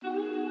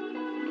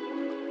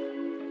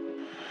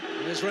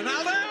Here's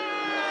Ronaldo!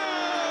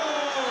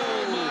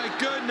 Oh, my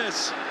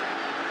goodness!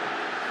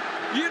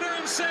 You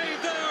don't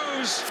save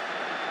those!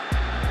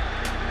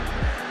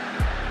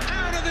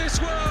 Out of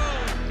this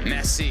world!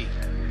 Messi!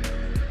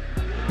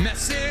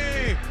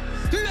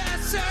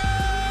 3-0!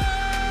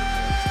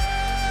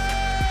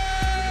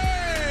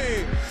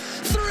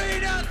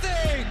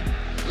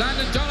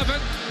 Landon Donovan,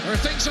 there are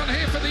things on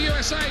here for the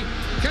USA.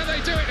 Can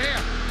they do it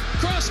here?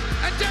 Cross,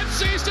 and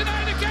Dempsey is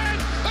denied again,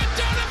 and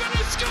Donovan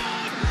has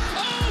scored!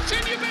 Oh,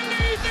 can you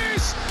believe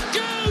this?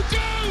 Go,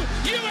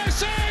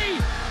 USA!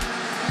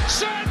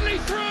 Certainly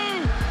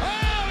through.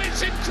 Oh,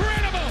 it's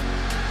incredible.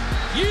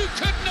 You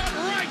could not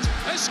write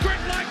a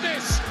script like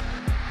this.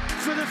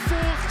 For the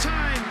fourth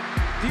time,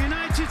 the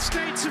United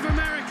States of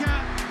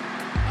America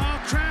are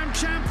crowned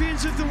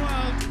champions of the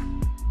world.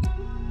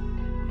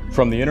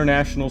 From the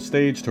international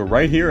stage to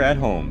right here at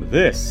home,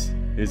 this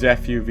is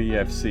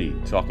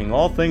FUVFC, talking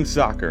all things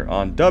soccer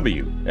on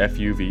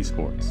WFUV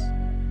Sports.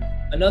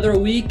 Another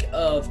week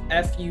of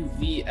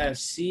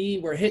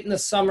FUVFC. We're hitting the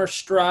summer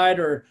stride,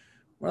 or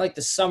more like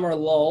the summer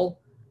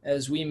lull,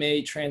 as we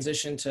may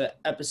transition to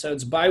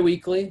episodes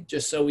bi-weekly,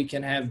 just so we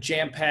can have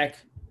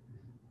jam-packed,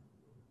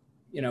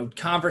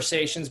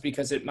 conversations,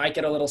 because it might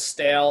get a little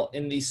stale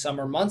in these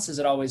summer months, as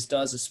it always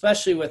does,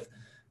 especially with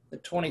the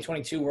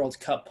 2022 World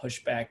Cup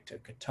pushed back to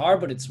Qatar.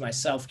 But it's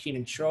myself,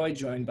 Keenan Troy,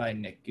 joined by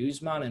Nick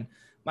Guzman and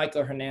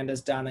Michael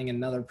Hernandez, donning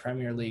another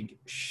Premier League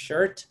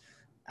shirt.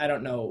 I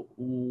don't know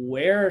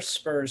where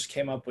Spurs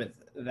came up with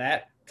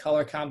that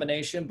color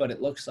combination, but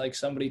it looks like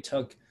somebody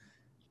took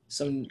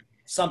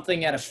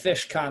something at a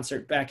Fish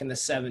concert back in the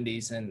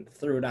 70s and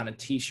threw it on a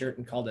T-shirt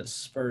and called it a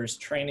Spurs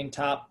training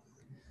top.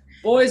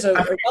 Boys, I'm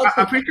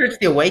pretty sure it's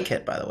the away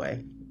kit, by the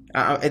way.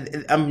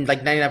 I'm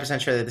like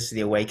 99% sure that this is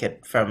the away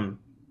kit from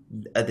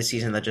the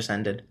season that just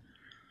ended.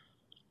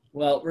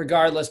 Well,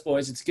 regardless,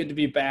 boys, it's good to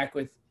be back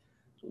with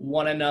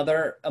one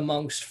another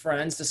amongst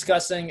friends,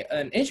 discussing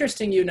an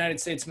interesting United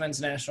States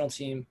men's national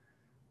team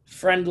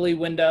friendly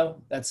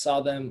window that saw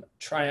them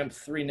triumph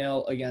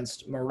 3-0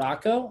 against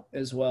Morocco,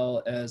 as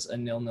well as a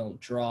 0-0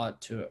 draw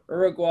to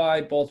Uruguay.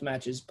 Both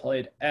matches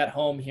played at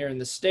home here in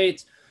the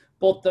States.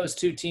 Both those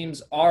two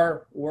teams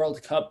are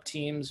World Cup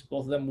teams.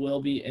 Both of them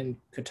will be in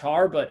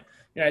Qatar, but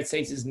the United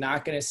States is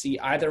not going to see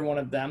either one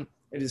of them.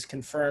 It is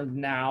confirmed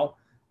now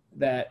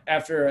that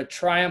after a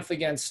triumph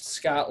against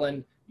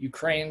Scotland,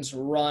 Ukraine's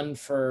run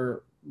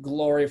for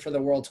glory for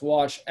the world to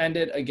watch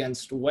ended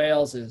against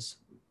Wales, as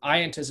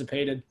I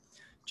anticipated,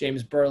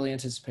 James Burley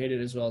anticipated,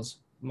 as well as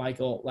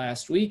Michael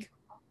last week.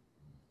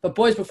 But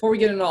boys, before we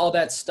get into all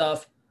that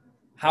stuff,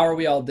 how are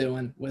we all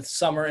doing with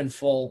summer in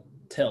full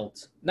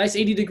tilt? Nice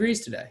 80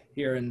 degrees today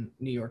here in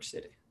New York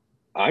City.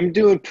 I'm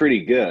doing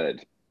pretty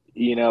good.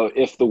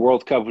 If the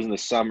World Cup was in the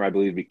summer, I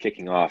believe it'd be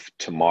kicking off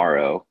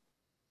tomorrow,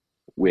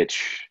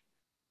 which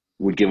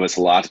would give us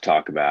a lot to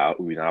talk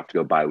about. We don't have to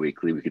go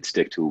bi-weekly. We could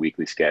stick to a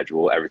weekly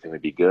schedule. Everything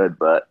would be good.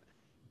 But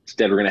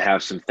instead, we're going to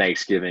have some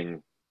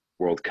Thanksgiving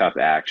World Cup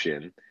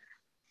action.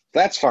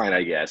 That's fine,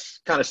 I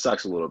guess. Kind of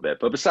sucks a little bit.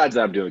 But besides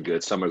that, I'm doing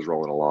good. Summer's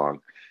rolling along.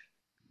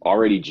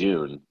 Already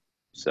June.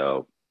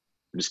 So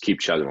just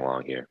keep chugging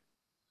along here.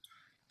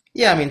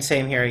 Yeah, I mean,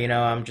 same here.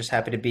 I'm just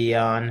happy to be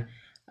on.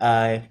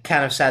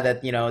 Kind of sad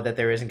that, that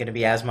there isn't going to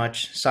be as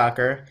much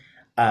soccer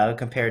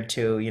compared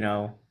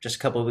to, just a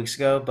couple of weeks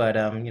ago. But,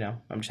 I'm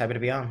just happy to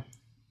be on.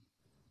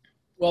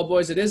 Well,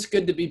 boys, it is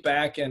good to be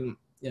back. And,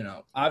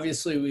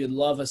 obviously we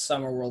love a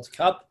summer World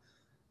Cup.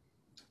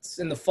 It's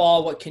in the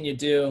fall. What can you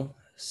do?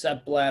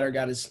 Sepp Blatter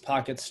got his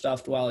pockets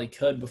stuffed while he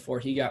could before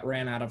he got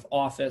ran out of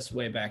office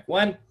way back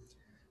when. The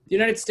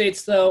United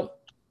States, though,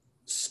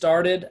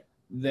 started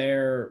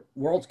their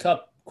World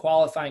Cup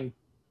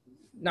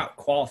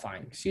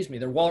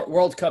their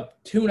World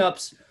Cup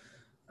tune-ups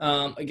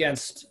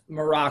against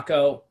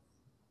Morocco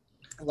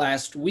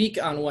last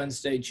week on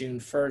Wednesday, June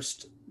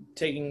 1st,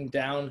 taking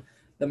down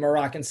the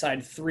Moroccan side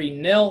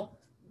 3-0.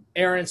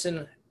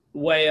 Aronson,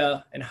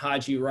 Weah, and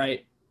Haji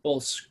Wright, all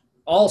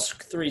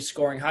three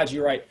scoring. Haji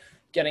Wright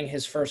getting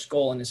his first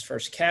goal and his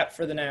first cap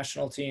for the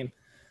national team.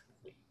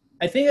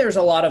 I think there's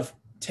a lot of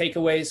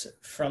takeaways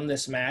from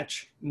this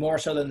match, more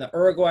so than the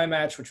Uruguay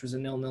match, which was a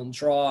 0-0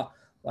 draw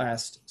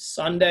last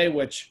Sunday,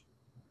 which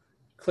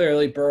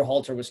clearly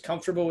Berhalter was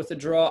comfortable with the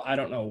draw. I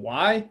don't know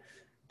why,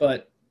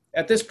 but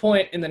at this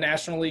point in the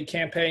National League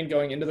campaign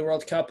going into the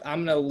World Cup,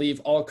 I'm going to leave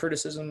all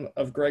criticism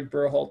of Greg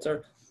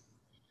Berhalter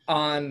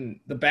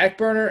on the back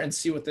burner and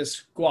see what this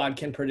squad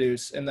can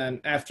produce. And then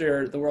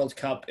after the World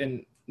Cup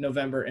in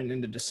November and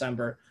into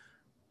December,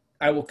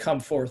 I will come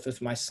forth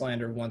with my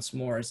slander once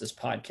more, as this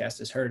podcast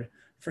has heard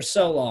for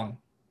so long.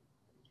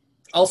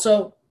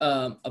 Also,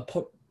 a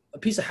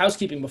piece of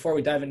housekeeping before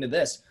we dive into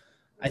this.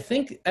 I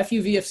think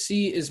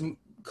FUVFC is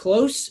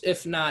close,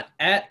 if not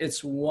at,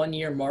 its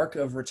 1-year mark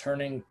of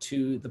returning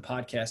to the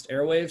podcast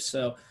airwaves.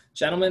 So,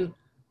 gentlemen,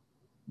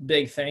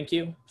 big thank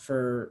you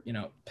for,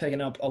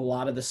 picking up a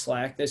lot of the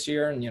slack this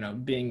year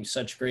and, being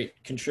such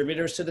great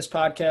contributors to this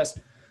podcast.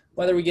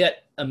 Whether we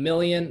get 1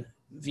 million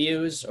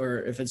views or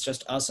if it's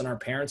just us and our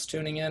parents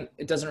tuning in,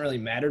 it doesn't really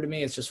matter to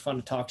me. It's just fun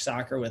to talk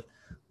soccer with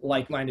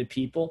like-minded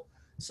people.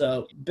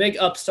 So big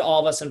ups to all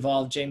of us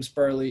involved: James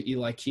Burley,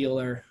 Eli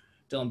Keeler,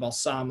 Dylan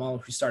Balsamo,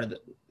 who started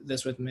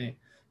this with me,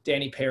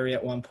 Danny Perry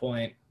at one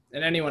point,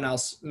 and anyone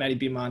else, Matty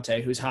B.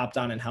 Monte, who's hopped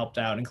on and helped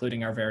out,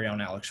 including our very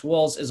own Alex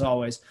Wools, as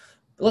always.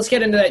 But let's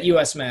get into that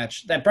U.S.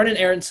 match. That Brenden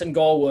Aaronson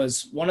goal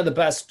was one of the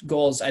best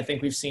goals I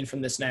think we've seen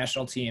from this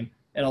national team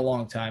in a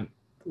long time.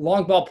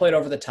 Long ball played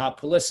over the top.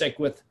 Pulisic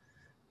with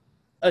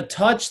a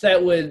touch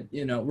that would,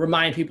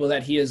 remind people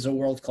that he is a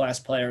world-class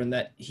player and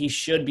that he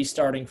should be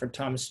starting for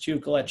Thomas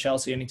Tuchel at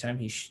Chelsea anytime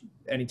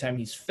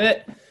he's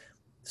fit.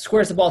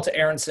 Squares the ball to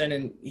Aaronson,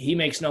 and he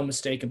makes no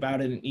mistake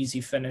about it. An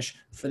easy finish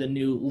for the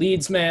new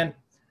Leeds man.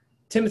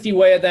 Timothy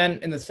Weah then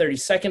in the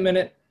 32nd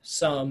minute,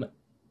 some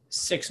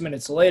 6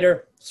 minutes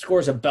later,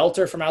 scores a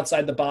belter from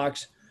outside the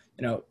box.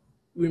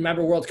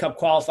 Remember World Cup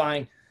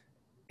qualifying.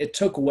 It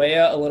took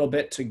Weah a little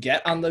bit to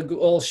get on the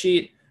goal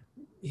sheet.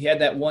 He had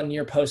that 1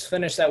 year post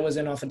finish that was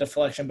in off a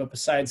deflection, but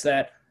besides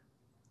that,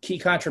 key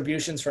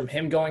contributions from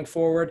him going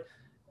forward.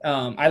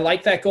 I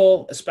like that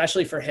goal,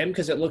 especially for him,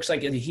 because it looks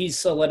like he's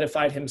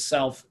solidified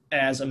himself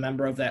as a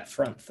member of that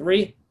front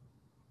three.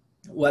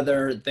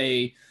 Whether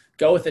they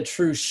go with a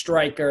true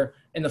striker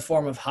in the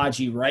form of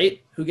Haji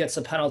Wright, who gets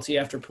a penalty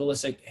after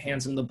Pulisic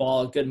hands him the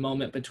ball, a good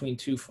moment between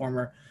two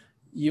former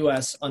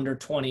U.S.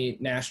 under-20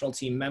 national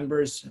team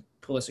members.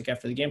 Pulisic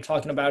after the game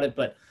talking about it,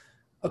 but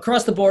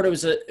across the board, it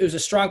was a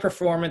strong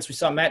performance. We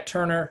saw Matt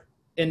Turner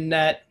in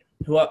net,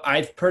 who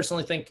I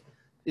personally think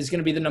is going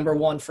to be the number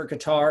one for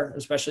Qatar,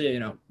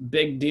 especially,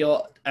 big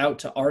deal out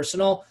to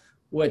Arsenal,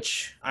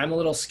 which I'm a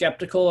little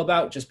skeptical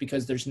about just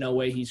because there's no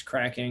way he's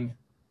cracking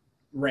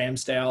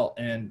Ramsdale.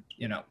 And,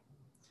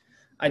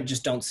 I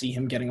just don't see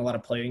him getting a lot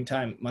of playing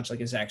time, much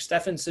like a Zach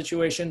Steffen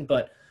situation.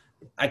 But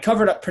I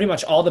covered up pretty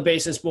much all the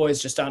bases,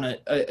 boys, just on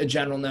a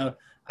general note.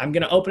 I'm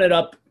going to open it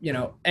up,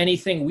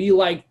 anything we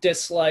like,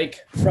 dislike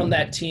from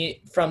that team,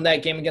 from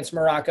that game against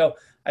Morocco.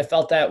 I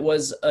felt that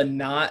was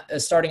not a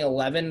starting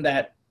 11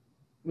 that,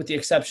 with the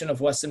exception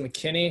of Weston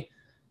McKennie,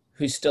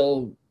 who's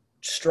still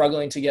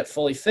struggling to get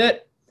fully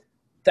fit,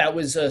 that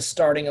was a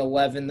starting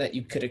 11 that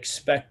you could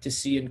expect to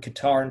see in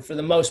Qatar. And for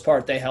the most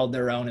part, they held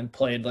their own and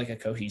played like a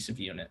cohesive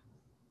unit.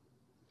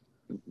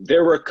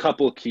 There were a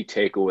couple of key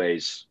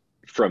takeaways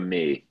from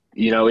me.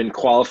 In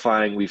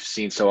qualifying, we've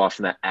seen so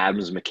often that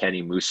Adams,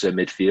 McKennie, Musa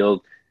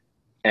midfield.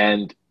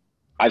 And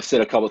I've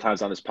said a couple of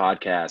times on this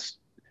podcast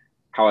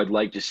how I'd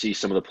like to see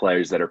some of the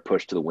players that are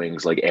pushed to the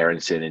wings, like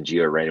Aaronson and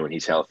Gio Reyna when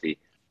he's healthy,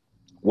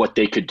 what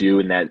they could do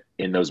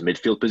in those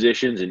midfield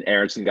positions. And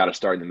Aaronson got to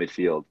start in the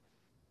midfield.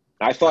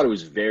 I thought it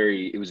was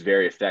very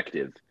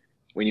effective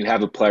when you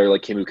have a player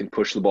like him who can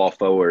push the ball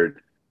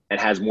forward and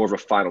has more of a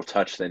final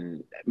touch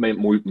than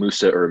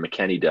Musa or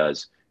McKennie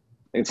does.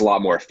 I think it's a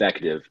lot more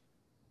effective.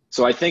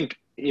 So I think,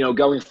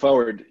 going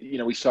forward,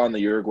 we saw in the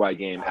Uruguay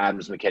game,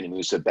 Adams, McKennie,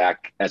 Musa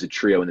back as a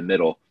trio in the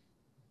middle.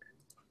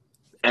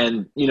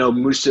 And,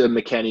 Musa,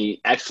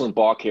 McKennie, excellent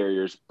ball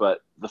carriers,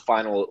 but the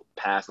final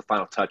pass, the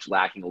final touch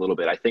lacking a little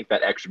bit. I think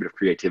that extra bit of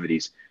creativity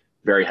is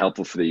very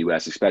helpful for the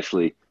U.S.,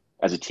 especially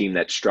as a team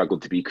that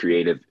struggled to be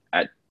creative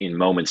in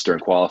moments during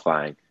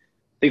qualifying.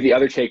 I think the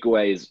other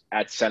takeaway is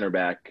at center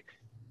back,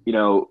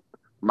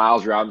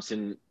 Miles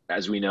Robinson,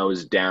 as we know,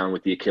 is down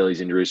with the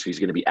Achilles injury, so he's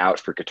going to be out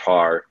for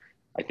Qatar.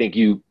 I think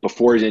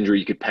before his injury,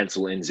 you could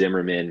pencil in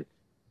Zimmerman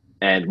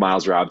and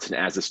Miles Robinson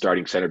as the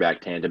starting center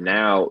back tandem.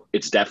 Now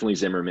it's definitely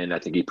Zimmerman. I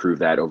think he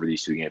proved that over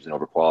these two games and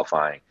over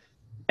qualifying.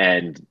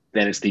 And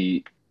then it's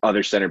the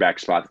other center back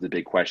spot that's the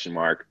big question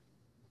mark.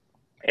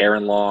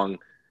 Aaron Long,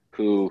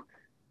 who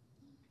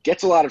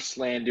gets a lot of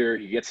slander.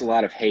 He gets a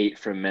lot of hate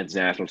from men's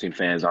national team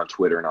fans on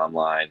Twitter and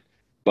online.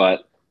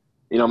 But,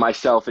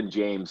 myself and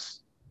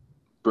James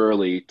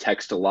Burley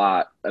text a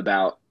lot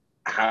about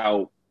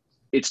how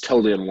it's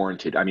totally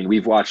unwarranted. I mean, we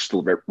watch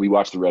the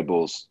Red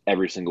Bulls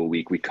every single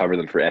week. We cover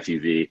them for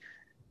FUV.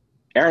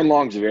 Aaron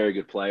Long's a very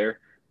good player.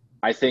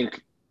 I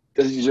think,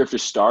 does he deserve to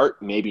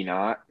start? Maybe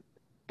not.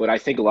 But I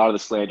think a lot of the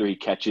slander he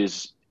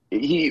catches,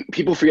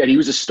 people forget he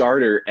was a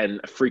starter and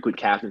a frequent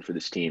captain for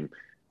this team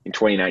in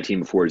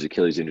 2019 before his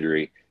Achilles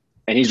injury.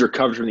 And he's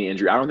recovered from the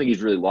injury. I don't think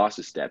he's really lost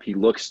a step. He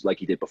looks like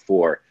he did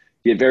before.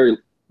 He at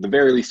the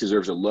very least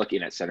deserves a look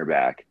in at center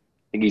back.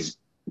 I think he's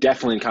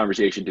definitely in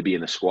conversation to be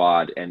in the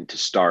squad and to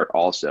start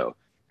also,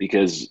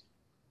 because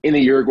in the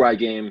Uruguay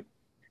game,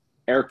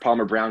 Eric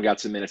Palmer-Brown got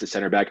some minutes at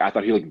center back. I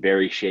thought he looked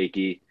very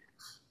shaky.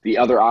 The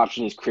other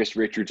option is Chris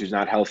Richards, who's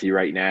not healthy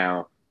right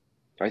now.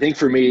 I think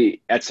for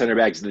me, at center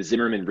backs, the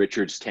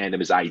Zimmerman-Richards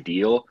tandem is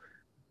ideal.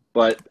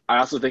 But I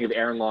also think if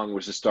Aaron Long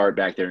was to start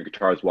back there in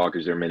Qatar's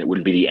Walker Zimmerman, it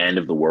wouldn't be the end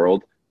of the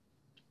world.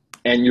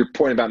 And your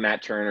point about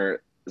Matt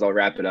Turner, as I'll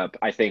wrap it up,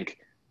 I think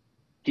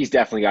he's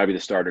definitely got to be the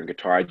starter in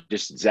Qatar.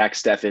 Zach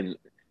Steffen,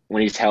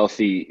 when he's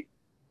healthy,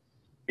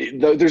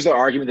 there's the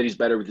argument that he's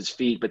better with his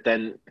feet, but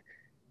then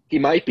he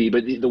might be.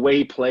 But the way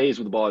he plays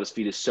with the ball at his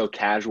feet is so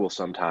casual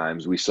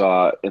sometimes. We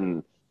saw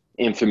in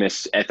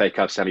infamous FA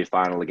Cup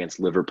semifinal against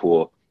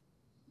Liverpool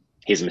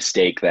his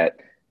mistake that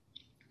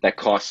that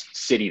cost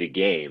City the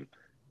game.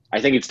 I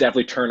think it's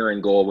definitely Turner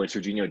in goal. When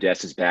Sergiño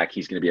Dest is back,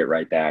 he's going to be at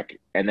right back.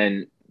 And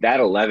then that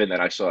 11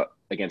 that I saw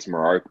against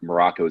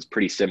Morocco is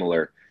pretty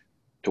similar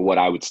to what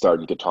I would start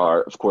in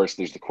Qatar. Of course,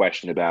 there's the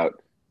question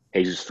about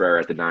Jesus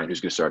Ferreira at the 9,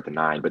 who's going to start at the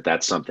 9, but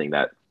that's something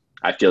that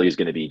I feel he's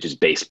going to be just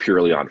based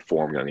purely on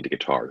form going into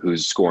Qatar.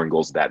 Who's scoring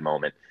goals at that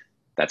moment,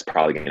 that's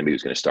probably going to be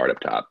who's going to start up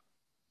top.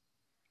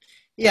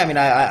 Yeah, I mean,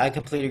 I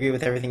completely agree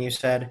with everything you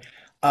said.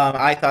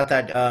 I thought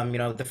that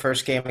the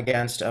first game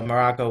against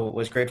Morocco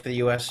was great for the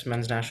U.S.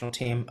 men's national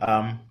team.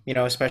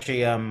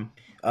 Especially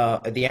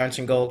the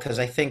Aronson goal, because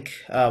I think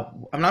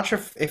I'm not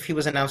sure if he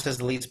was announced as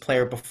the Leeds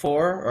player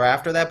before or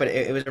after that, but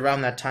it was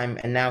around that time,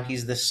 and now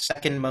he's the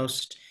second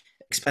most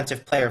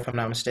expensive player, if I'm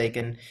not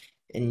mistaken,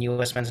 in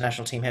U.S. men's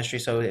national team history.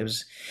 So it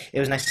was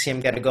nice to see him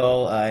get a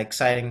goal,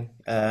 exciting,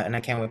 and I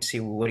can't wait to see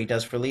what he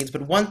does for Leeds.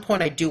 But one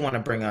point I do want to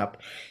bring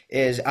up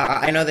is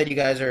I know that you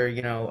guys are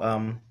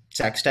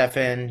Zach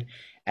Steffen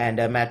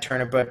and Matt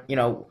Turner, but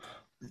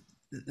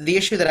the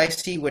issue that I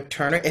see with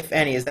Turner, if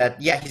any, is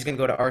that he's going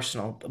to go to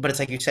Arsenal, but it's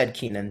like you said,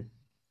 Keenan,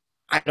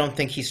 I don't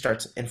think he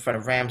starts in front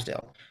of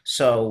Ramsdale.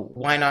 So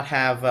why not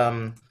have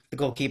the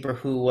goalkeeper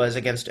who was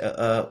against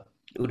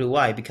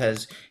Uruguay,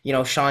 because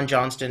Sean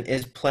Johnston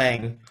is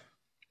playing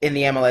in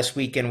the MLS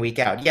week in, week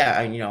out.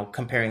 Yeah,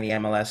 comparing the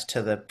MLS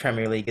to the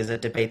Premier League is a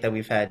debate that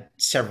we've had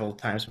several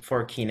times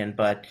before, Keenan,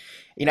 but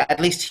at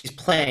least he's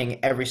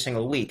playing every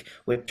single week.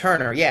 With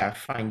Turner,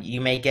 fine, you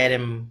may get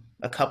him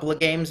a couple of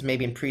games,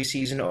 maybe in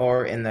preseason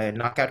or in the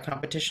knockout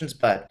competitions,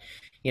 but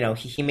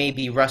he may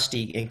be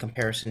rusty in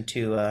comparison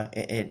to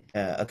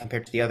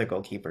compared to the other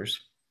goalkeepers.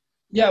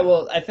 Yeah,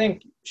 well, I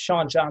think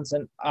Sean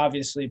Johnson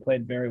obviously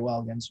played very well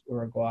against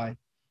Uruguay.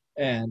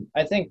 And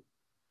I think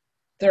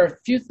there are a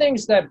few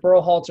things that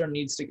Berhalter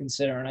needs to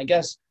consider. And I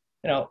guess,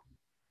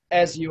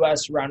 as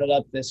U.S. rounded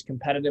up this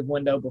competitive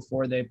window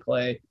before they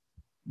play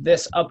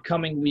this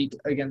upcoming week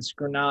against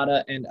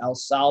Grenada and El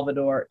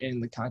Salvador in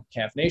the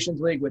CONCACAF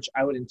Nations League, which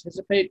I would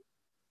anticipate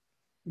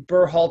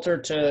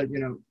Berhalter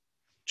to,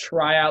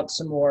 try out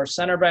some more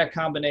center back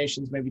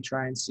combinations, maybe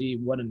try and see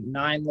what a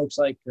 9 looks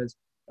like, because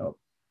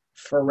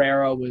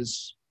Ferreira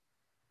was,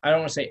 I don't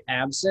want to say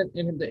absent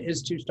in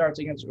his 2 starts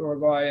against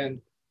Uruguay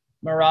and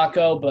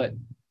Morocco, but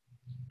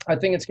I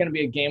think it's going to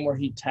be a game where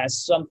he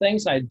tests some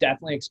things. I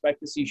definitely expect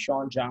to see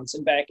Sean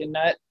Johnson back in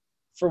net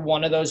for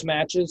one of those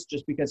matches,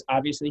 just because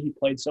obviously he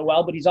played so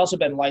well, but he's also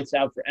been lights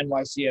out for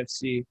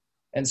NYCFC.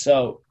 And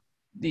so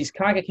these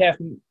CONCACAF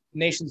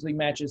Nations League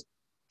matches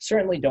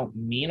certainly don't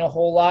mean a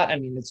whole lot. I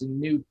mean, it's a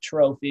new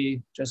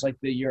trophy, just like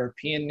the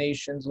European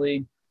Nations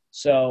League.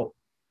 So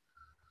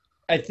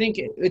I think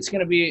it's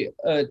going to be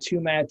a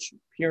 2-match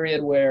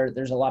period where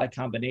there's a lot of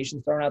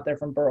combinations thrown out there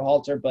from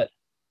Berhalter. But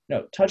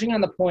touching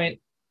on the point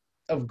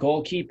of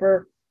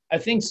goalkeeper, I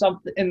think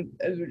something, and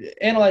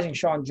analyzing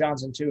Sean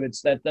Johnson too,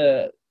 it's that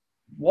the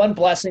one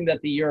blessing that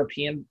the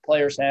European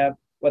players have,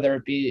 whether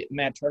it be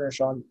Matt Turner,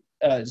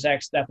 Zach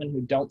Steffen,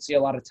 who don't see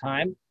a lot of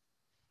time,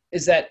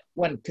 is that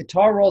when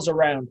Qatar rolls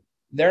around,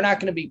 they're not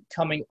going to be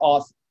coming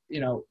off,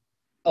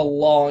 a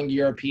long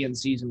European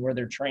season where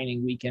they're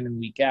training week in and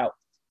week out.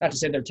 Not to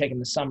say they're taking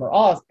the summer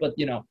off, but,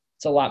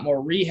 it's a lot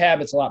more rehab.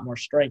 It's a lot more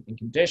strength and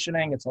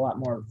conditioning. It's a lot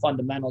more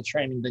fundamental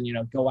training than,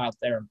 go out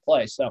there and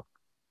play. So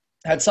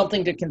that's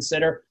something to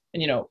consider.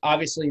 And,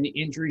 obviously the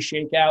injury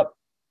shakeout,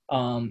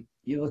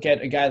 you look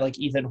at a guy like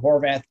Ethan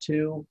Horvath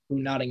too, who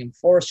Nottingham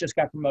Forest just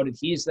got promoted.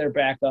 He's their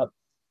backup.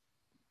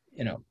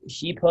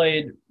 He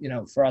played,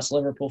 for us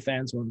Liverpool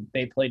fans, when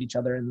they played each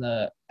other in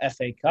the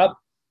FA Cup,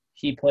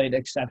 he played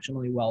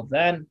exceptionally well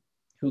then.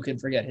 Who can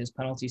forget his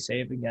penalty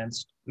save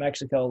against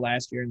Mexico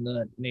last year in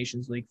the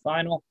Nations League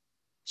final?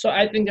 So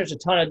I think there's a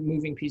ton of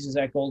moving pieces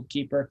at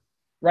goalkeeper.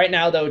 Right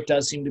now, though, it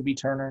does seem to be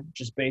Turner,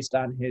 just based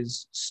on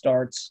his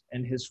starts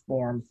and his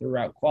form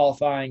throughout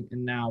qualifying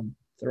and now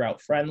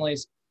throughout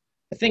friendlies.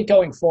 I think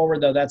going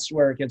forward, though, that's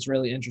where it gets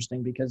really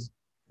interesting, because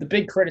the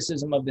big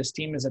criticism of this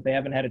team is that they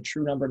haven't had a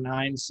true number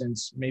 9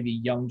 since maybe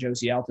young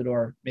Josie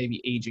Altidore,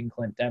 maybe aging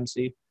Clint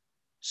Dempsey.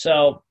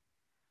 So,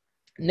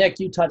 Nick,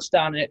 you touched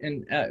on it,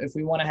 and if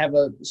we want to have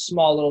a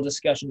small little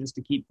discussion just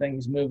to keep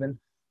things moving,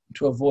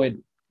 to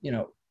avoid,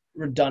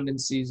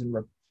 redundancies and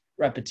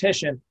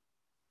repetition,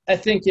 I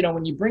think,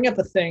 when you bring up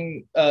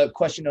a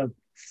question of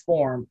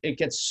form, it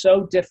gets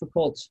so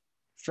difficult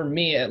for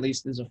me, at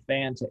least as a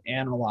fan, to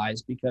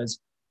analyze, because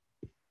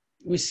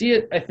we see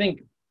it, I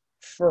think,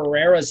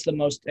 Ferreira's the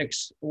most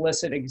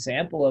explicit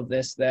example of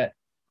this, that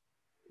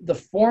the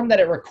form that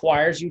it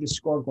requires you to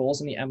score goals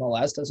in the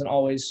MLS doesn't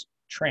always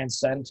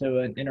transcend to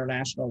an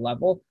international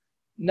level,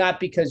 not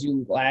because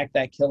you lack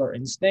that killer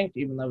instinct,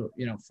 even though,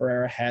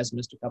 Ferreira has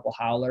missed a couple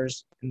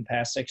howlers in the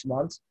past 6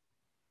 months.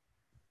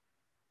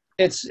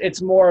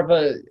 It's more of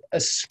a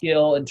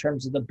skill in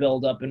terms of the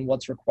buildup and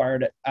what's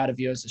required out of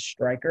you as a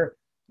striker.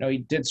 He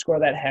did score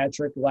that hat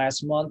trick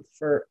last month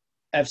for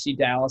FC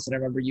Dallas, and I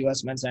remember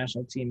U.S. men's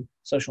national team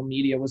social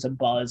media was a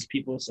buzz.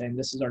 People were saying,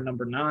 this is our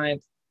number 9.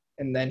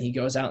 And then he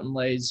goes out and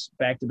lays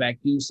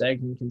back-to-back goose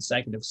egg in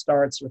consecutive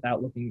starts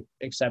without looking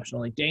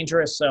exceptionally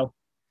dangerous. So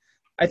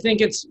I think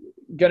it's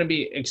going to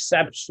be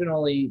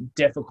exceptionally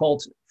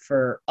difficult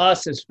for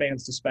us as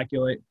fans to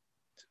speculate.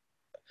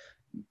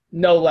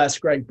 No less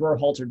Greg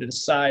Berhalter to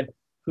decide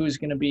who's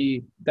going to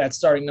be that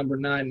starting number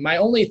 9. My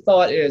only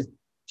thought is,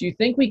 do you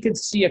think we could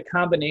see a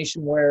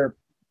combination where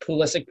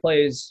Pulisic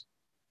plays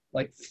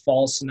like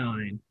false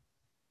 9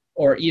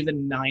 or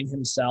even 9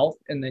 himself,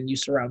 and then you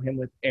surround him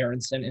with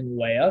Aronson and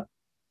Weah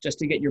just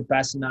to get your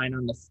best 9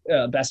 on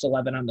the best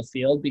 11 on the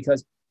field?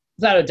 Because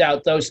without a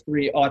doubt, those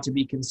 3 ought to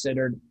be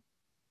considered.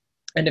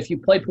 And if you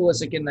play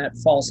Pulisic in that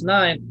false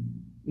 9,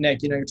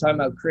 Nick, you're talking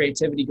about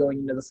creativity going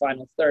into the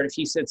final third. If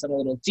he sits in a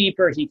little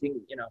deeper, he can,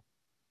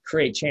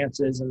 create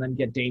chances and then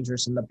get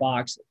dangerous in the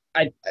box.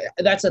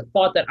 That's a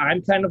thought that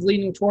I'm kind of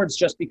leaning towards,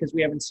 just because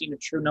we haven't seen a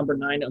true number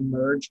 9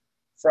 emerge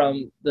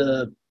from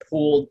the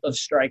pool of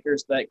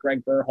strikers that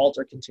Greg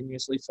Berhalter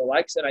continuously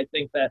selects. And I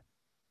think that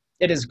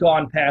it has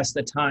gone past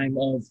the time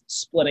of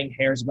splitting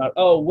hairs about,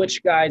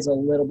 which guy's a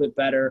little bit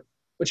better,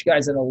 which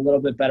guy's in a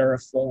little bit better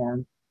of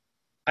form.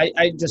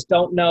 I just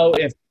don't know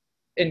if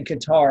in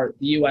Qatar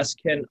the U.S.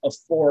 can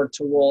afford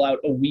to roll out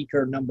a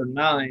weaker number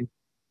 9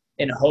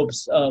 in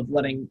hopes of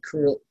letting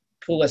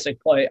Pulisic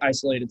play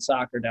isolated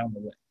soccer down the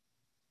way.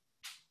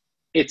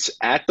 It's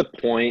at the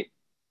point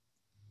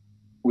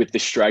with the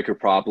striker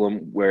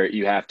problem where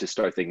you have to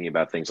start thinking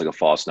about things like a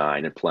false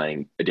 9 and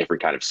playing a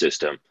different kind of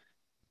system.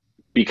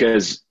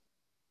 Because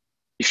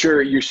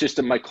sure, your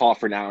system might call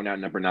for now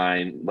number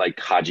 9, like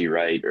Haji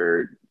Wright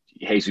or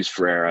Jesus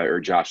Ferreira or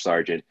Josh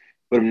Sargent.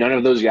 But if none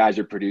of those guys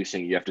are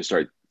producing, you have to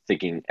start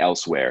thinking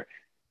elsewhere.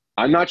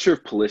 I'm not sure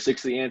if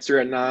Pulisic's the answer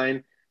at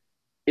 9.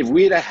 If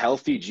we had a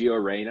healthy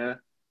Gio Reyna,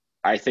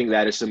 I think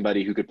that is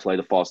somebody who could play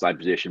the false 9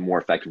 position more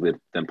effectively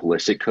than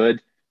Pulisic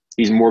could.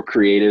 He's more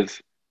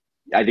creative.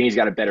 I think he's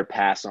got a better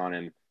pass on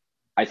him.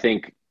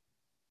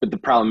 But the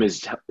problem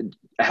is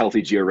a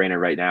healthy Gio Reyna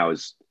right now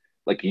is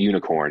like a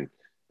unicorn.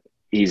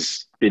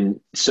 He's been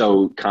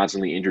so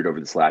constantly injured over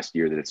this last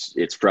year that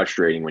it's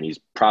frustrating when he's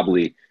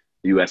probably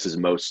the U.S.'s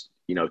most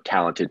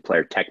talented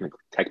player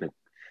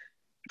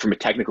from a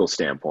technical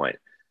standpoint.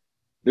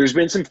 There's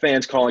been some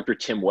fans calling for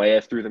Tim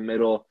Weah through the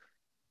middle.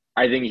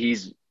 I think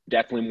he's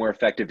definitely more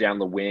effective down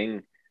the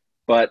wing.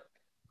 But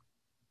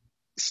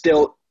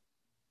still,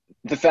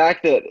 the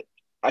fact that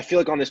I feel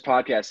like on this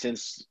podcast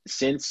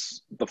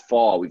since the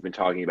fall, we've been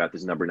talking about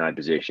this number 9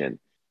 position.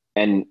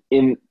 And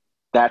in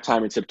that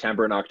time in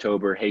September and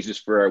October, Jesus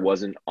Ferreira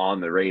wasn't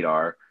on the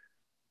radar.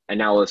 And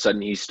now all of a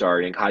sudden he's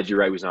starting. Haji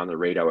Wright was on the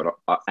radar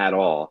at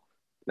all.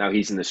 Now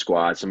he's in the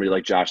squad. Somebody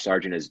like Josh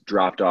Sargent has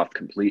dropped off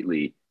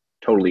completely,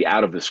 totally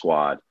out of the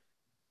squad.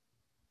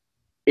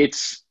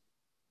 It's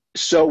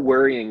so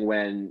worrying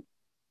when,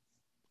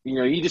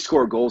 you need to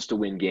score goals to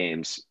win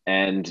games.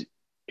 And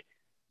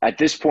at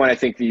this point, I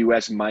think the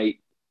U.S. might,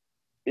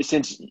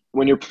 since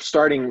when you're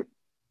starting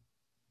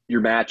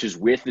your matches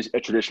with a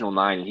traditional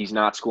 9 and he's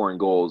not scoring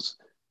goals,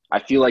 I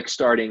feel like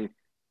starting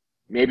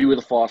maybe with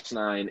a false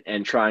 9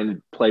 and trying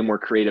to play more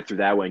creative through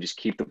that way and just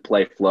keep the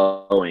play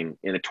flowing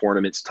in a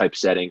tournaments type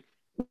setting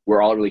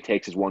where all it really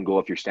takes is one goal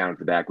if you're down at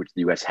the back, which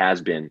the U.S.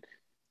 has been,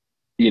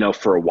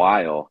 for a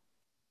while.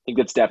 I think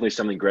that's definitely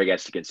something Greg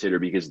has to consider,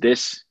 because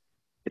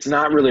it's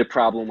not really a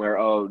problem where,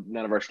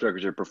 none of our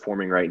strikers are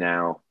performing right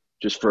now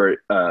just for,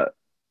 a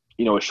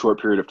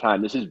short period of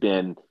time. This has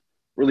been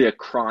really a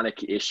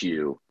chronic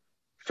issue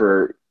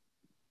for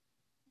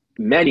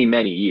many,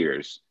 many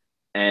years.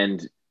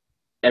 And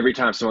every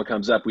time someone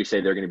comes up, we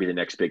say they're going to be the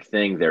next big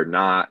thing. They're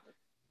not.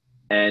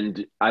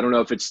 And I don't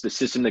know if it's the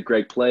system that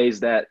Greg plays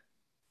that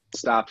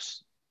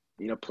stops,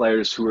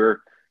 players who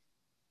are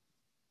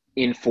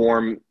in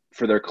form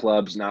for their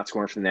clubs not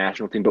scoring for the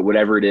national team. But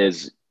whatever it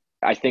is,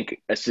 I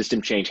think a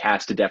system change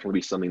has to definitely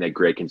be something that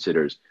Greg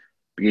considers,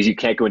 because you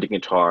can't go into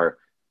Qatar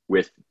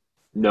with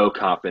no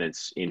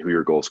confidence in who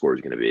your goal scorer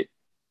is going to be.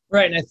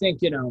 Right. And I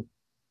think,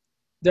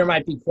 there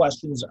might be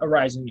questions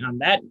arising on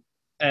that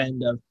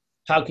end of,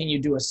 how can you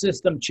do a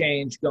system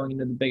change going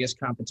into the biggest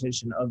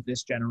competition of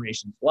this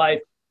generation's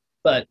life?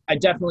 But I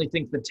definitely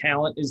think the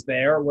talent is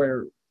there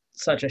where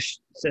such a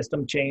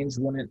system change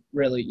wouldn't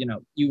really,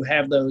 you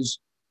have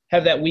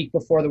that week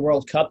before the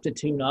World Cup to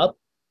tune up,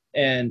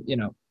 and,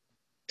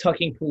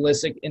 tucking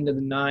Pulisic into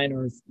the 9,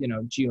 or,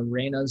 Gio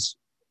Reyna's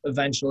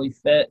eventually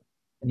fit.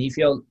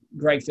 And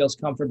Greg feels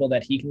comfortable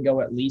that he can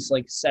go at least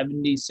like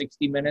 70,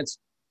 60 minutes.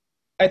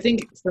 I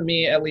think for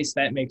me, at least,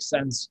 that makes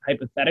sense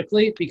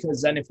hypothetically,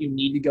 because then if you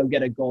need to go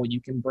get a goal,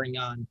 you can bring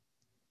on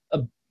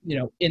a,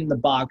 in the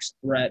box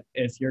threat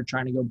if you're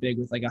trying to go big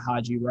with like a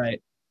Haji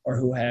Wright or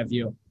who have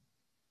you.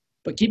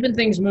 But keeping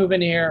things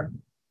moving here,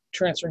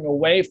 transferring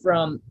away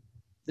from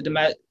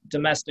the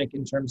domestic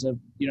in terms of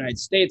the United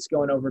States,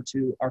 going over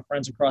to our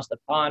friends across the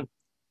pond.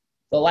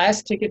 The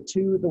last ticket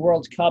to the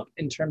World Cup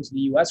in terms of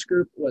the U.S.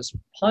 group was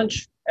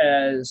punched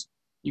as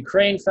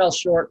Ukraine fell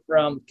short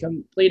from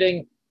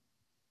completing,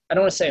 I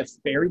don't want to say a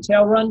fairy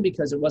tale run,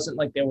 because it wasn't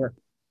like they were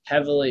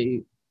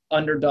heavily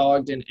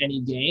underdogged in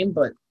any game,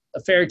 but a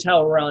fairy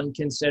tale run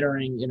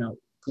considering,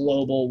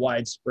 global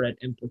widespread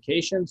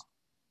implications.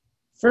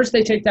 First,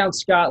 they take down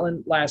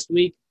Scotland last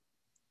week,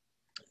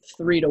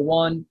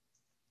 3-1.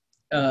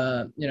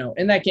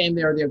 In that game,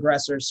 they were the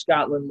aggressors.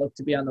 Scotland looked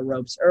to be on the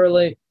ropes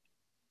early.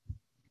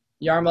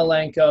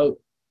 Yarmolenko,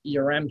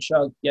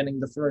 Yaremchuk getting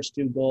the first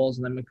 2 goals,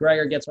 and then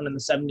McGregor gets one in the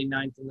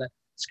 79th. And then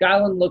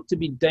Scotland looked to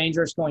be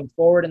dangerous going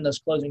forward in those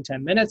closing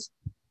 10 minutes.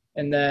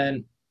 And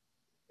then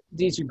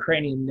these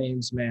Ukrainian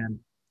names, man.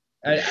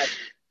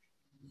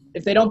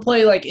 If they don't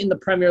play like in the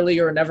Premier League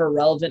or are never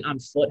relevant on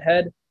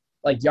Foothead,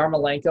 like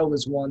Yarmolenko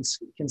was once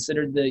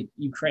considered the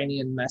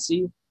Ukrainian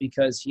Messi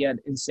because he had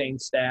insane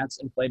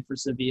stats and played for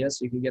Sevilla,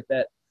 so you could get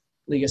that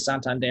Liga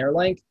Santander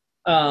link.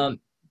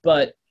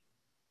 But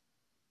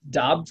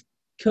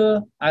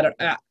Dobka,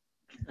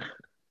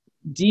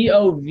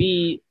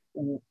 D-O-V-Y-B.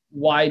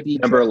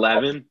 Number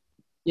 11?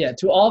 Yeah,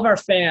 to all of our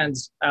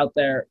fans out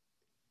there,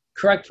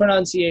 correct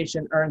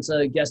pronunciation earns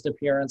a guest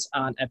appearance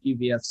on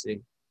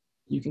FUVFC.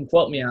 You can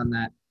quote me on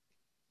that.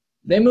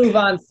 They move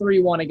on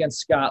 3-1 against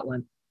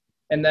Scotland.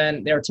 And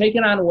then they're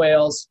taking on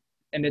Wales,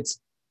 and it's,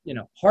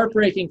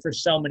 heartbreaking for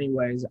so many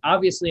ways.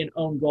 Obviously, an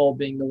own goal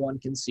being the one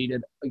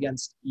conceded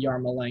against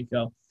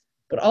Yarmolenko,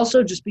 but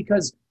also just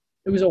because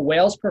it was a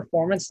Wales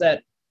performance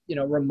that,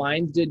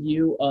 reminded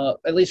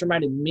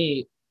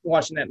me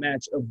watching that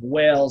match of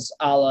Wales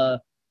a la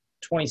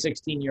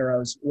 2016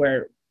 Euros,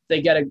 where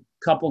they get a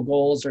couple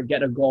goals or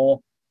get a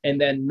goal,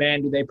 and then,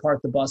 man, do they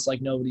park the bus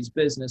like nobody's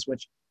business,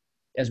 which,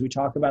 as we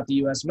talk about the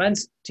U.S.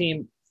 men's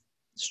team,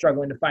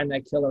 struggling to find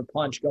that killer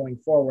punch going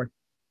forward.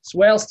 This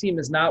Wales team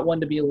is not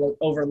one to be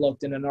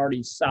overlooked in an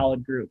already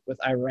solid group with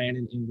Iran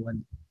and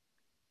England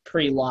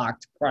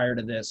pre-locked prior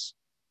to this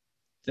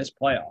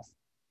playoff.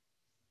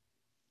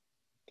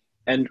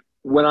 And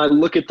when I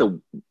look at the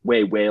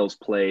way Wales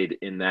played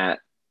in that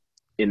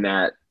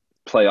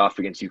playoff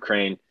against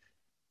Ukraine,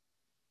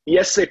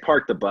 yes, they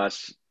parked the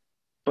bus,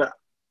 but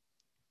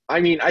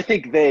I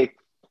think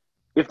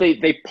if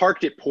they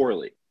parked it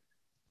poorly.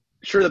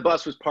 Sure, the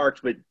bus was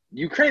parked, but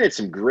Ukraine had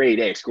some grade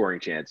A scoring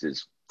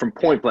chances from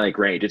point blank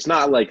range. It's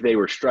not like they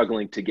were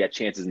struggling to get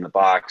chances in the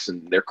box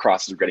and their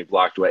crosses were getting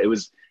blocked away.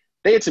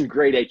 They had some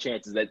grade A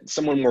chances that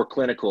someone more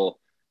clinical,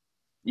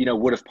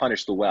 would have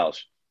punished the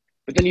Welsh.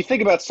 But then you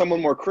think about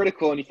someone more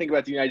critical and you think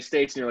about the United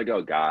States and you're like,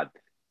 oh God,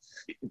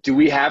 do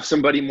we have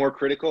somebody more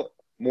clinical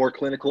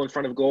in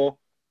front of goal?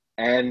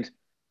 And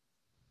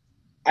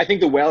I think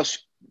the Welsh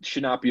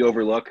should not be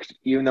overlooked,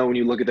 even though when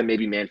you look at them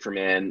maybe man for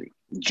man,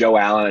 Joe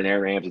Allen and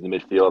Aaron Ramsey in the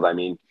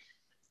midfield,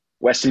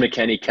 Weston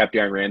McKennie kept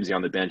Aaron Ramsey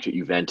on the bench at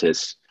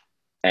Juventus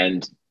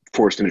and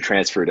forced him to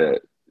transfer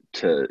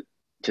to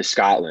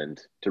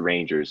Scotland, to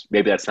Rangers.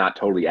 Maybe that's not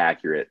totally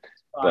accurate,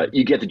 but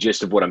you get the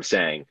gist of what I'm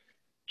saying.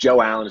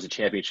 Joe Allen is a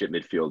championship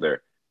midfielder.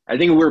 I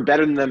think we're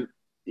better than them,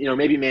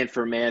 maybe man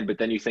for man, but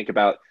then you think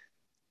about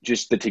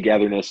just the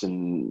togetherness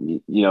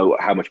and,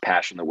 how much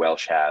passion the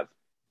Welsh have.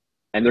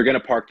 And they're going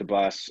to park the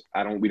bus.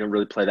 We don't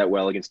really play that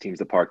well against teams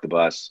that park the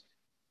bus.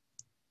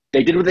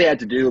 They did what they had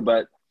to do,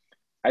 but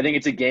I think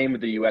it's a game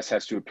that the U.S.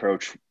 has to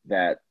approach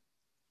that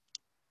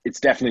it's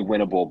definitely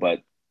winnable, but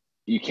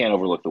you can't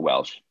overlook the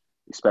Welsh.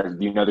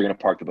 Especially, they're going to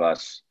park the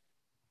bus.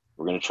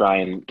 We're going to try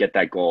and get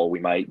that goal. We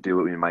might do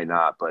it, we might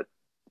not, but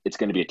it's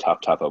going to be a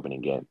tough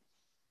opening game.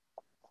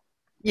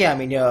 Yeah,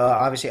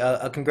 obviously,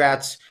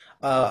 congrats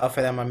for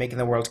them on making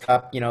the World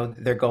Cup.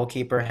 Their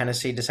goalkeeper,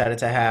 Hennessy, decided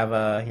to have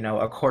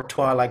a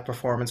Courtois-like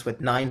performance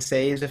with 9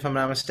 saves, if I'm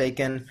not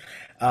mistaken.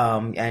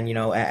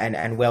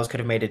 And Wales could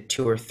have made it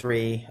 2 or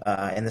 3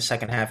 in the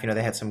second half.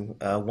 They had some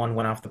 1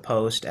 went off the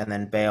post, and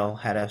then Bale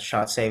had a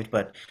shot saved.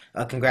 But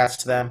congrats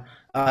to them.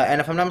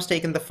 And if I'm not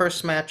mistaken, the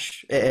first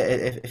match,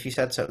 if you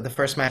said so, the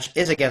first match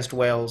is against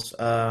Wales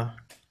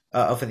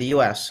for the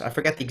U.S. I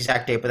forget the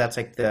exact date, but that's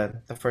like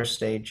the first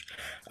stage.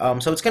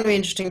 So it's going to be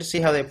interesting to see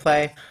how they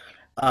play.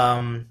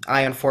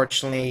 I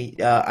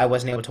unfortunately I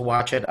wasn't able to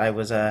watch it. I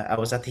was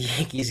at the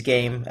Yankees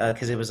game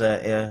because it was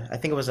I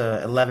think it was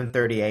a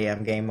 11:30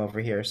 a.m. game over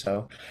here.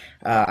 So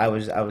I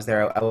was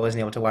there. I wasn't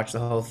able to watch the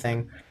whole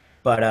thing.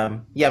 But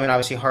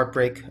obviously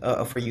heartbreak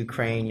for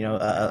Ukraine.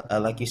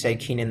 Like you said,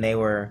 Keenan, they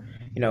were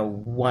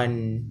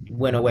one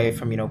win away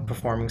from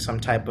performing some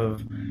type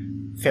of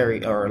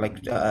fairy or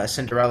like a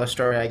Cinderella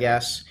story, I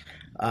guess.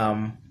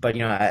 But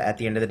at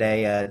the end of the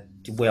day,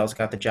 Wales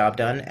got the job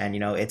done, and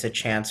it's a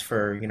chance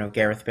for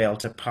Gareth Bale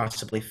to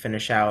possibly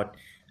finish out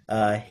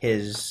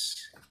his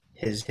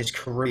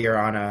career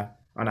on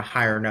a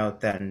higher note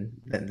than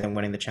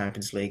winning the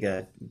Champions League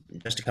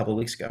just a couple of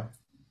weeks ago.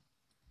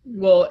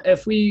 Well,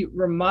 if we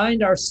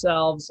remind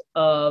ourselves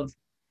of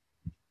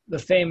the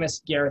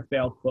famous Gareth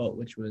Bale quote,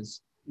 which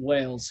was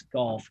Wales,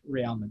 golf,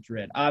 Real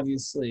Madrid,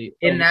 obviously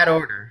in that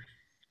order.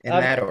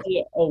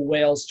 A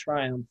Wales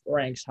triumph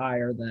ranks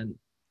higher than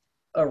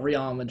a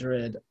Real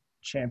Madrid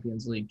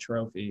Champions League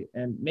trophy,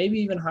 and maybe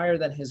even higher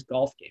than his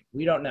golf game.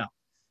 We don't know.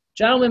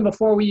 Gentlemen,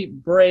 before we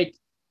break,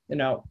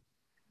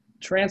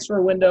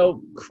 transfer window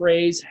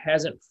craze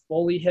hasn't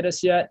fully hit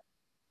us yet,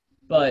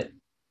 but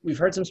we've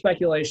heard some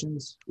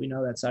speculations. We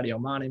know that Sadio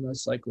Mane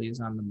most likely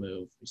is on the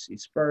move. We see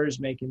Spurs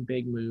making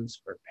big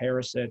moves for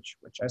Perisic,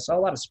 which I saw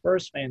a lot of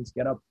Spurs fans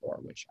get up for,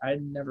 which I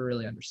never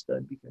really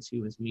understood because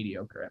he was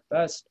mediocre at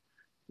best,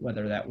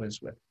 whether that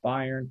was with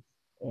Bayern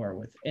or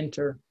with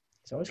Inter.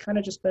 He's always kind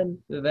of just been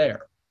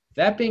there.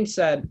 That being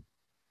said,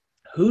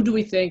 who do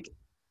we think,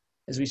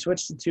 as we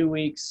switch to 2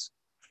 weeks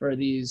for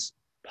these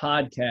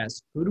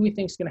podcasts, who do we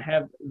think is going to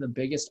have the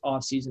biggest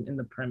offseason in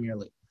the Premier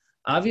League?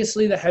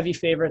 Obviously, the heavy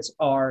favorites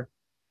are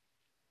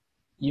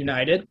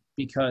United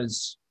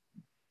because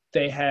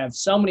they have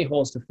so many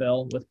holes to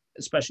fill with,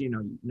 especially,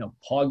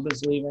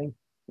 Pogba's leaving,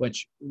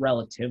 which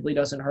relatively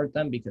doesn't hurt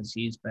them because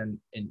he's been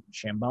in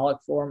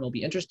shambolic form. It'll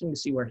be interesting to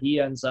see where he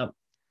ends up.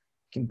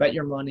 You can bet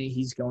your money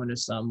he's going to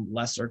some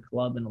lesser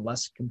club in a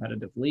less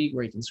competitive league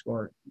where he can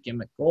score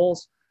gimmick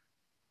goals.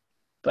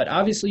 But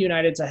obviously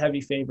United's a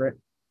heavy favorite.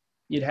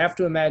 You'd have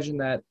to imagine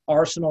that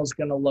Arsenal is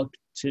going to look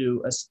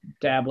to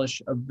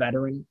establish a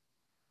veteran,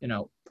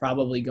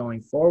 probably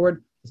going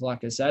forward.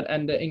 Like I said,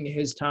 ending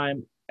his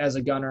time as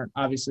a gunner.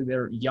 Obviously,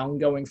 they're young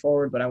going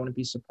forward, but I wouldn't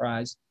be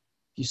surprised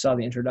if you saw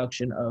the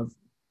introduction of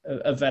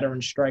a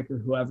veteran striker,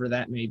 whoever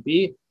that may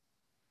be.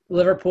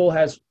 Liverpool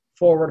has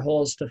forward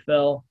holes to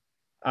fill.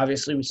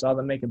 Obviously, we saw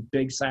them make a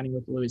big signing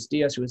with Luis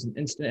Diaz, who was an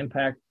instant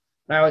impact.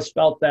 And I always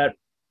felt that,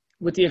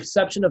 with the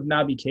exception of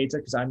Naby Keita,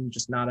 because I'm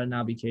just not a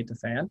Naby Keita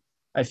fan,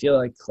 I feel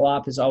like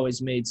Klopp has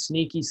always made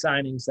sneaky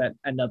signings that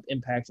end up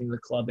impacting the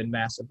club in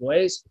massive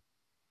ways.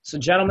 So,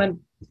 gentlemen,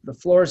 the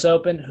floor is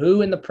open.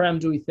 Who in the Prem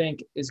do we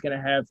think is going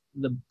to have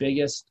the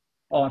biggest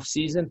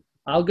offseason?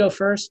 I'll go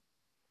first.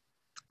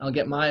 I'll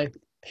get my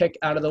pick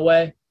out of the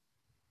way.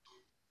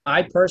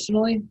 I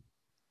personally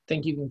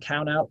think you can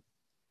count out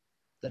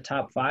the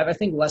top 5. I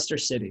think Leicester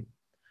City.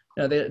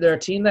 They're a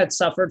team that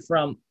suffered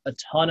from a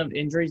ton of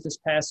injuries this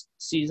past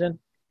season.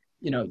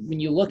 When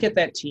you look at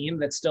that team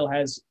that still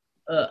has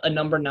a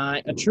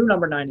true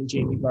number 9 in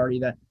Jamie Vardy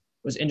that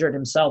was injured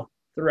himself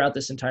throughout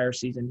this entire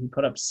season. He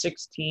put up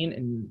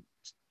 16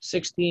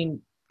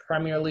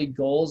 Premier League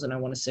goals, and I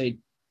want to say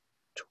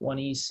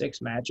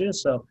 26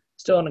 matches. So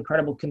still an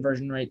incredible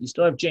conversion rate. You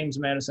still have James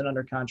Maddison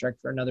under contract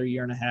for another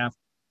year and a half.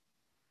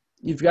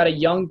 You've got a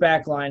young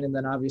back line, and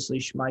then obviously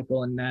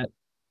Schmeichel and net.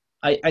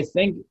 I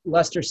think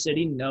Leicester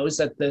City knows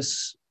that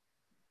this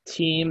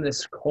team,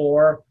 this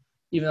core,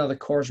 even though the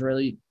core is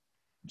really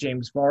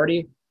Jamie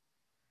Vardy,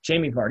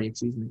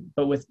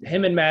 but with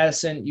him and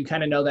Maddison, you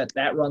kind of know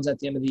that runs at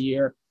the end of the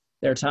year,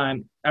 their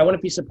time. I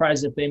wouldn't be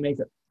surprised if they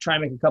try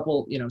and make a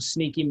couple,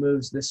 sneaky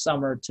moves this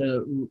summer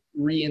to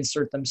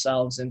reinsert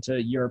themselves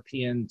into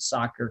European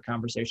soccer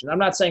conversation. I'm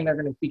not saying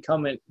they're going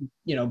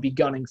to be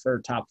gunning for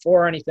top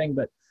 4 or anything,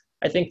 but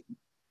I think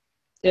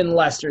in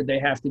Leicester, they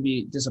have to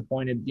be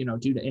disappointed,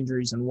 due to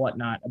injuries and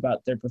whatnot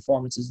about their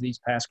performances these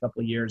past couple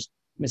of years,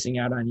 missing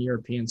out on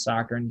European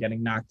soccer and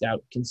getting knocked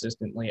out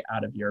consistently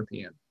out of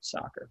European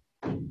soccer.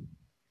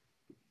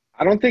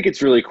 I don't think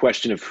it's really a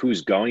question of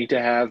who's going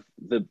to have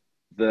the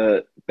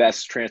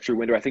best transfer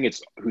window. I think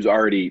it's who's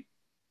already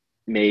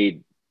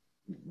made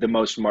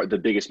the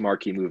biggest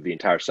marquee move of the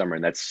entire summer,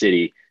 and that's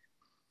City.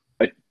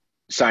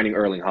 Signing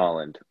Erling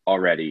Haaland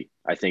already,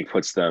 I think,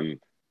 puts them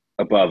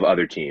above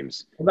other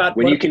teams.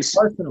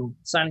 Arsenal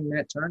signing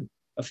Matt Turner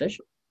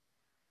official?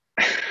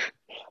 I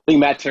think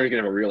Matt Turner's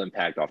going to have a real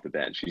impact off the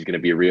bench. He's going to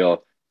be a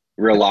real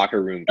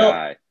locker room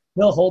guy.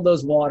 He'll hold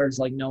those waters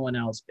like no one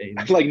else, baby.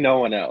 Like no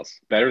one else.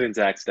 Better than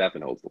Zach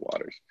Steffen holds the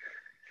waters.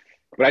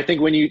 But I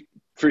think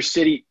for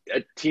City,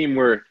 a team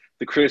where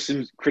the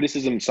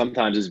criticism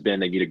sometimes has been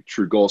they need a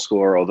true goal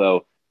scorer,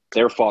 although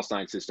their false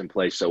nine system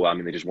plays so well. I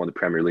mean, they just won the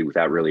Premier League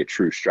without really a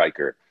true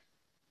striker.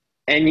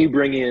 And you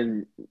bring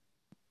in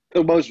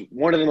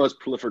one of the most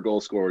prolific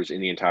goal scorers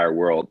in the entire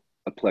world,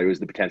 a player who has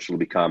the potential to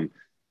become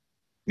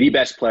the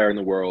best player in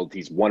the world.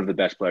 He's one of the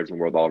best players in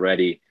the world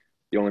already.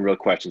 The only real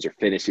questions are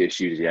fitness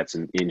issues. He had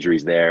some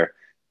injuries there.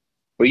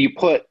 But you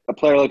put a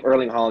player like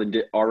Erling Haaland,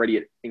 already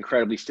an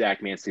incredibly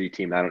stacked Man City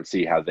team, I don't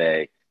see how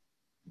they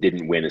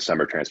didn't win the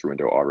summer transfer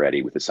window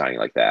already with a signing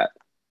like that.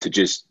 To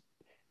just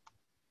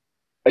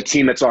a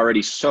team that's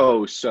already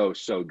so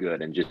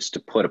good, and just to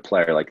put a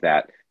player like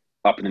that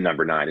up in the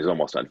number 9 is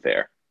almost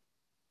unfair.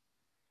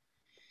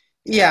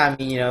 Yeah,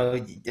 I mean,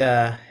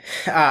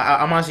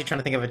 I'm honestly trying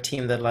to think of a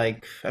team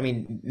that,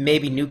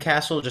 maybe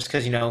Newcastle, just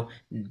because,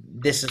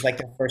 this is their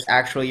first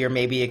actual year,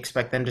 maybe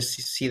expect them to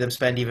see them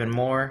spend even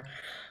more.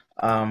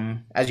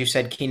 As you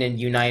said, Keenan,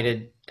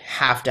 United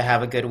have to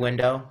have a good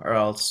window, or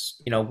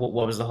else,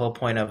 what was the whole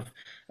point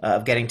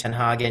of getting Ten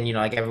Hag in?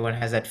 Everyone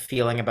has that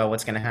feeling about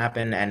what's going to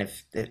happen, and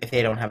if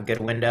they don't have a good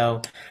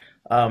window,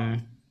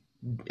 I'm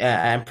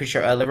pretty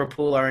sure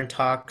Liverpool are in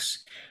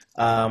talks.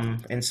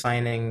 In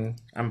signing,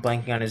 I'm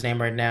blanking on his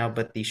name right now,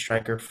 but the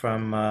striker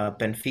from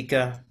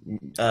Benfica,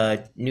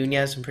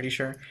 Nunez, I'm pretty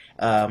sure.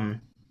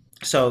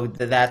 So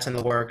that's in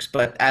the works.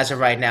 But as of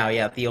right now,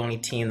 yeah, the only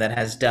team that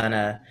has done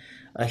a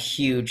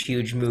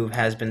huge move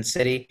has been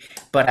City.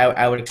 But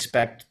I would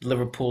expect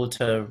Liverpool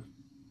to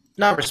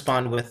not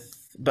respond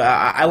but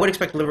I would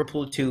expect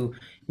Liverpool to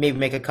maybe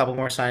make a couple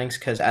more signings,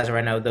 because as of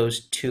right now,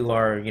 those two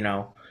are,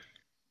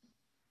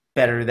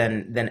 better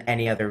than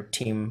any other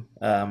team.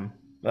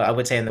 I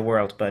would say in the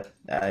world, but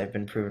I've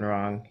been proven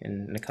wrong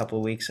in a couple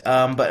of weeks.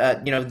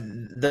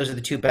 Those are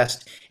the two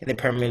best in the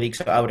Premier League,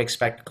 so I would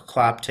expect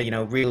Klopp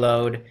to,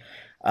 reload,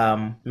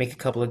 make a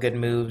couple of good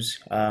moves,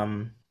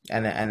 and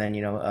then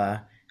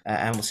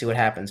and we'll see what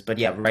happens. But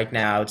yeah, right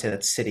now I would say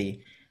that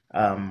City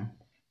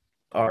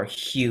are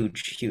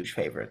huge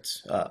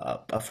favorites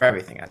for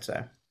everything, I'd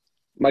say.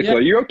 Michael,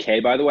 are you okay?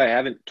 By the way, I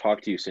haven't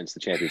talked to you since the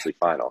Champions League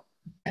final.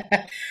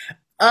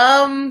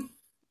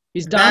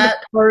 He's down to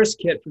the first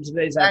kit for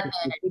today's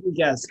episode. Take a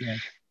guess, man.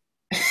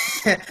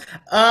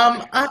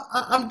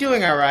 I'm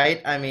doing all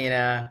right. I mean,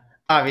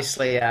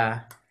 obviously,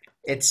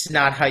 it's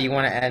not how you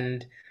want to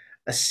end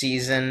a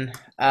season,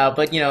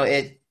 but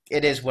it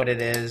is what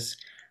it is.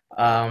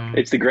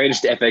 It's the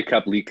greatest FA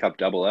Cup, League Cup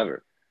double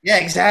ever. Yeah,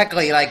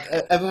 exactly. Like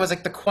everyone's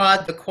like the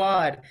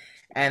quad,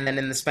 and then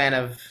in the span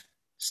of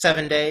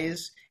 7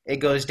 days, it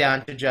goes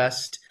down to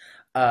just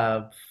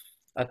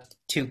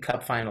 2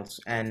 cup finals,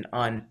 and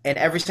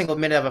every single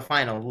minute of a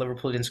final,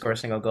 Liverpool didn't score a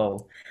single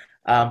goal.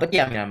 But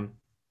yeah, I mean,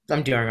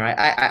 I'm doing all right.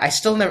 I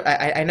still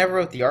never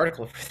wrote the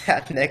article for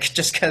that, Nick,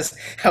 just because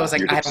I was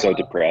like, You're so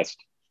depressed.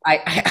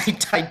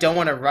 I don't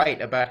want to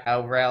write about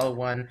how Real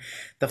won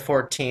the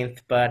 14th,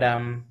 but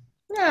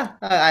yeah,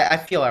 I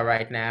feel all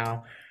right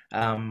now.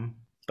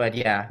 But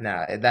yeah,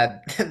 no,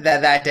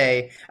 that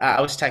day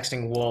I was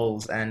texting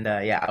Wolves, and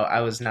yeah,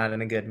 I was not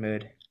in a good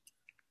mood.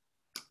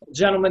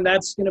 Gentlemen,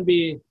 that's going to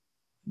be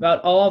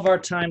about all of our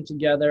time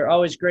together.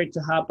 Always great to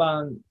hop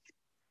on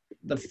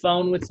the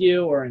phone with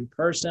you or in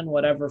person,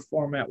 whatever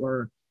format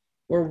we're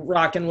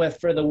rocking with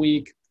for the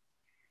week.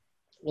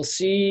 We'll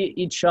see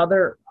each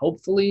other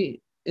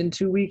hopefully in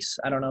 2 weeks.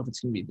 I don't know if it's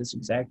going to be this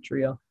exact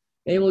trio.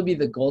 Maybe it'll be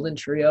the golden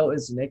trio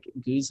as Nick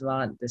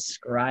Guzman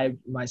described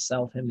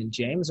myself, him, and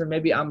James, or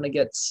maybe I'm going to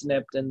get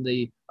snipped and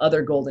the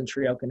other golden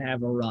trio can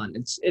have a run.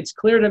 It's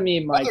clear to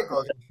me, Mike. Other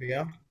golden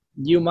trio.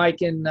 You,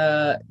 Mike, and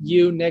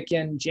you, Nick,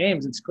 and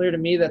James, it's clear to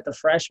me that the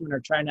freshmen are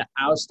trying to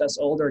oust us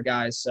older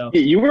guys. So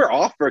you were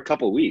off for a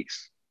couple of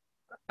weeks.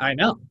 I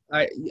know.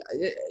 I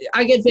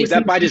get vacation. Was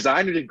that by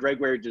design, or did Greg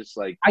Ware just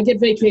like? I get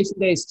vacation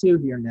days too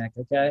here, Nick.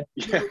 Okay.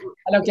 Yeah.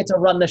 I don't get to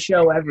run the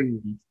show every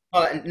week.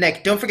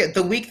 Nick, don't forget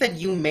the week that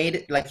you made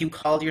it, like you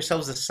called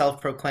yourselves a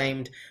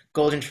self-proclaimed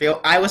golden trio.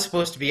 I was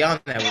supposed to be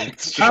on that week.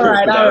 All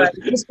right.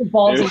 It was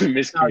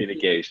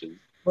miscommunication.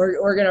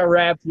 We're gonna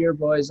wrap here,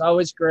 boys.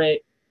 Always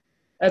great.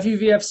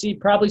 FUVFC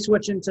probably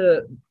switching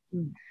to,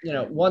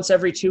 once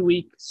every 2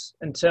 weeks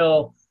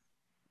until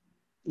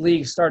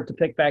leagues start to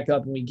pick back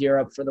up and we gear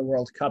up for the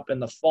World Cup in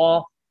the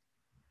fall.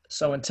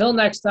 So until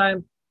next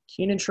time,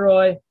 Keenan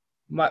Troy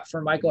for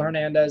Michael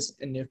Hernandez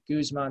and Nick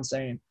Guzman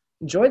saying,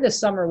 enjoy this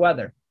summer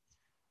weather.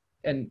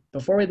 And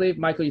before we leave,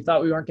 Michael, you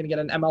thought we weren't going to get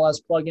an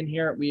MLS plug in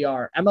here. We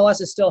are. MLS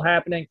is still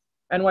happening.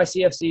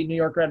 NYCFC, New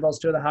York Red Bulls,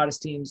 2 of the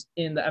hottest teams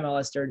in the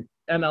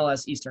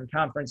MLS Eastern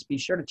Conference. Be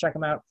sure to check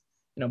them out,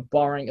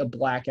 barring a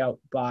blackout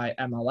by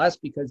MLS,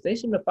 because they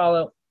seem to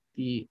follow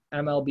the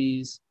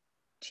MLB's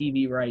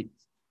TV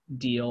rights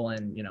deal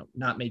and,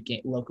 not make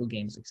local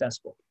games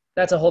accessible.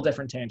 That's a whole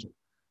different tangent.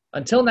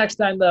 Until next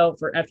time, though,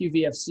 for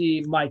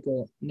FUVFC,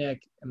 Michael,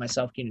 Nick, and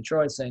myself, Keenan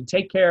Troy, saying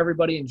take care,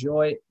 everybody.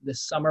 Enjoy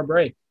this summer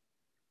break.